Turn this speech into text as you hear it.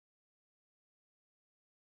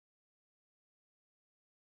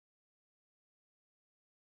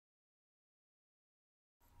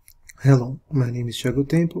Hello, my name is Thiago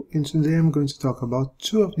Tempo and today I'm going to talk about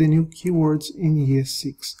two of the new keywords in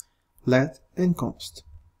ES6, let and const.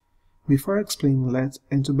 Before explaining let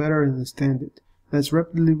and to better understand it, let's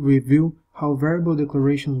rapidly review how variable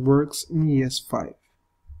declarations works in ES5.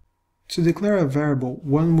 To declare a variable,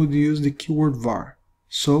 one would use the keyword var.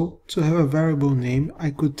 So, to have a variable name, I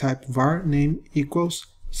could type var name equals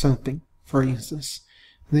something, for instance.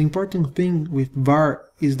 The important thing with var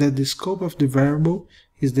is that the scope of the variable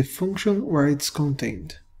is the function where it's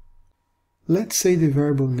contained. Let's say the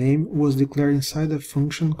variable name was declared inside a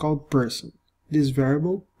function called person. This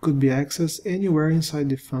variable could be accessed anywhere inside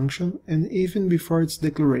the function and even before its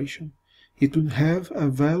declaration. It would have a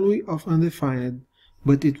value of undefined,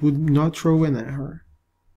 but it would not throw an error.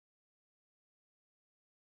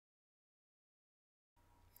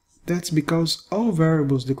 That's because all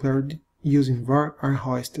variables declared using var are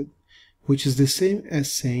hoisted, which is the same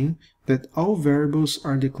as saying that all variables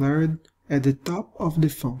are declared at the top of the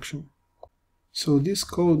function. So this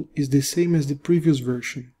code is the same as the previous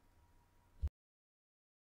version.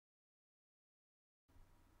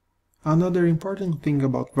 Another important thing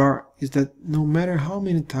about var is that no matter how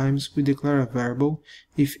many times we declare a variable,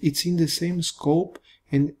 if it's in the same scope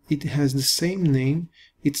and it has the same name,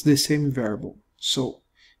 it's the same variable. So,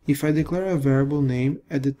 if I declare a variable name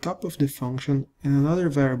at the top of the function and another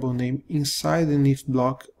variable name inside an if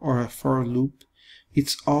block or a for loop,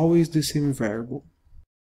 it's always the same variable.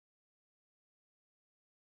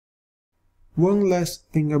 One last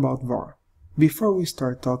thing about var, before we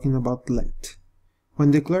start talking about let. When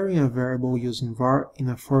declaring a variable using var in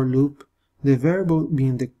a for loop, the variable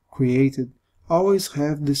being created always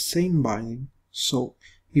have the same binding. So,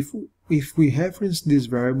 if we reference this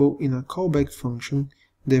variable in a callback function,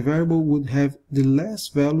 the variable would have the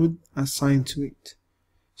last value assigned to it.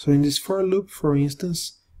 So in this for loop, for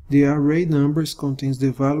instance, the array numbers contains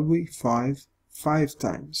the value 5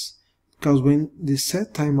 times, because when the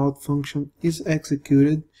setTimeout function is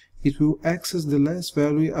executed, it will access the last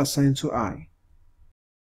value assigned to I.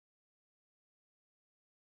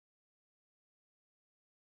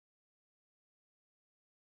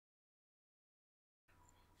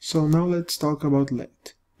 So now let's talk about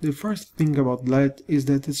let. The first thing about let is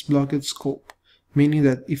that it's blocked scope, meaning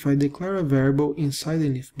that if I declare a variable inside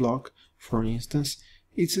an if block, for instance,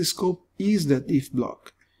 its scope is that if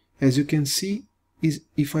block. As you can see,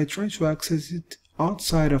 if I try to access it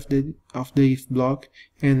outside of the if block,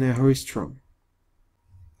 an error is thrown.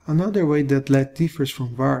 Another way that let differs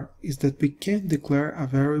from var is that we can't declare a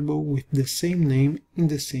variable with the same name in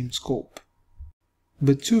the same scope.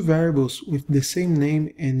 But two variables with the same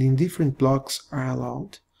name and in different blocks are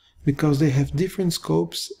allowed, because they have different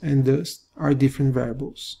scopes and thus are different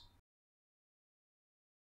variables.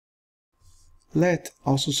 Let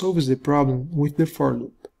also solves the problem with the for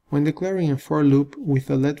loop. When declaring a for loop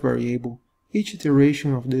with a let variable, each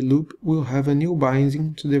iteration of the loop will have a new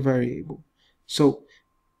binding to the variable. So,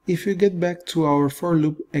 if we get back to our for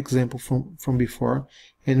loop example from before,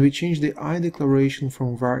 and we change the I declaration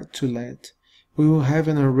from var to let, we will have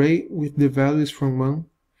an array with the values from 1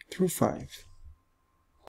 through 5.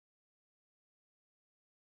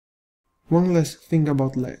 One last thing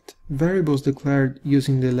about let. Variables declared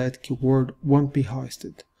using the let keyword won't be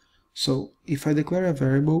hoisted. So, if I declare a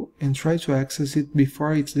variable and try to access it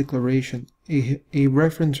before its declaration, a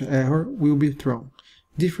reference error will be thrown,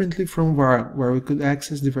 differently from var, where we could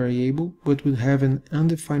access the variable but would have an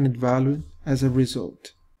undefined value as a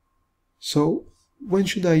result. So, when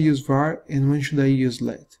should I use var and when should I use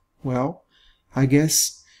let? Well, I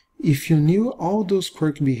guess if you knew all those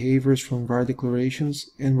quirky behaviors from var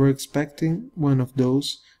declarations and were expecting one of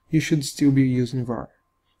those, you should still be using var.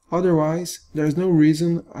 Otherwise, there's no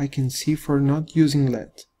reason I can see for not using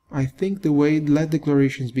let. I think the way let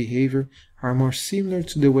declarations behave are more similar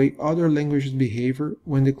to the way other languages behave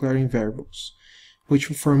when declaring variables, which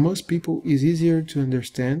for most people is easier to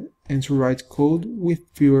understand and to write code with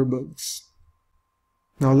fewer bugs.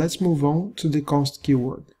 Now let's move on to the const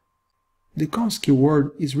keyword. The const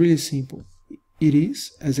keyword is really simple. It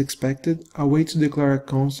is, as expected, a way to declare a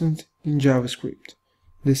constant in JavaScript.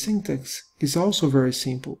 The syntax is also very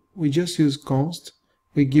simple. We just use const,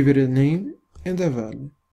 we give it a name and a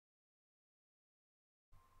value.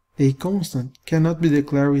 A constant cannot be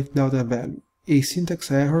declared without a value. A syntax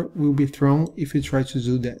error will be thrown if you try to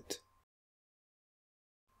do that.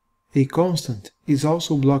 A constant is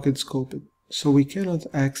also blocked scoped, so we cannot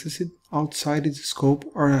access it outside its scope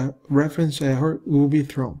or a reference error will be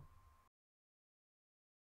thrown.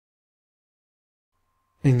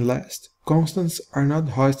 And last, constants are not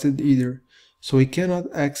hoisted either, so we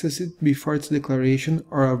cannot access it before its declaration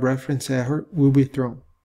or a reference error will be thrown.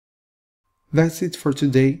 That's it for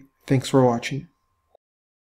today. Thanks for watching.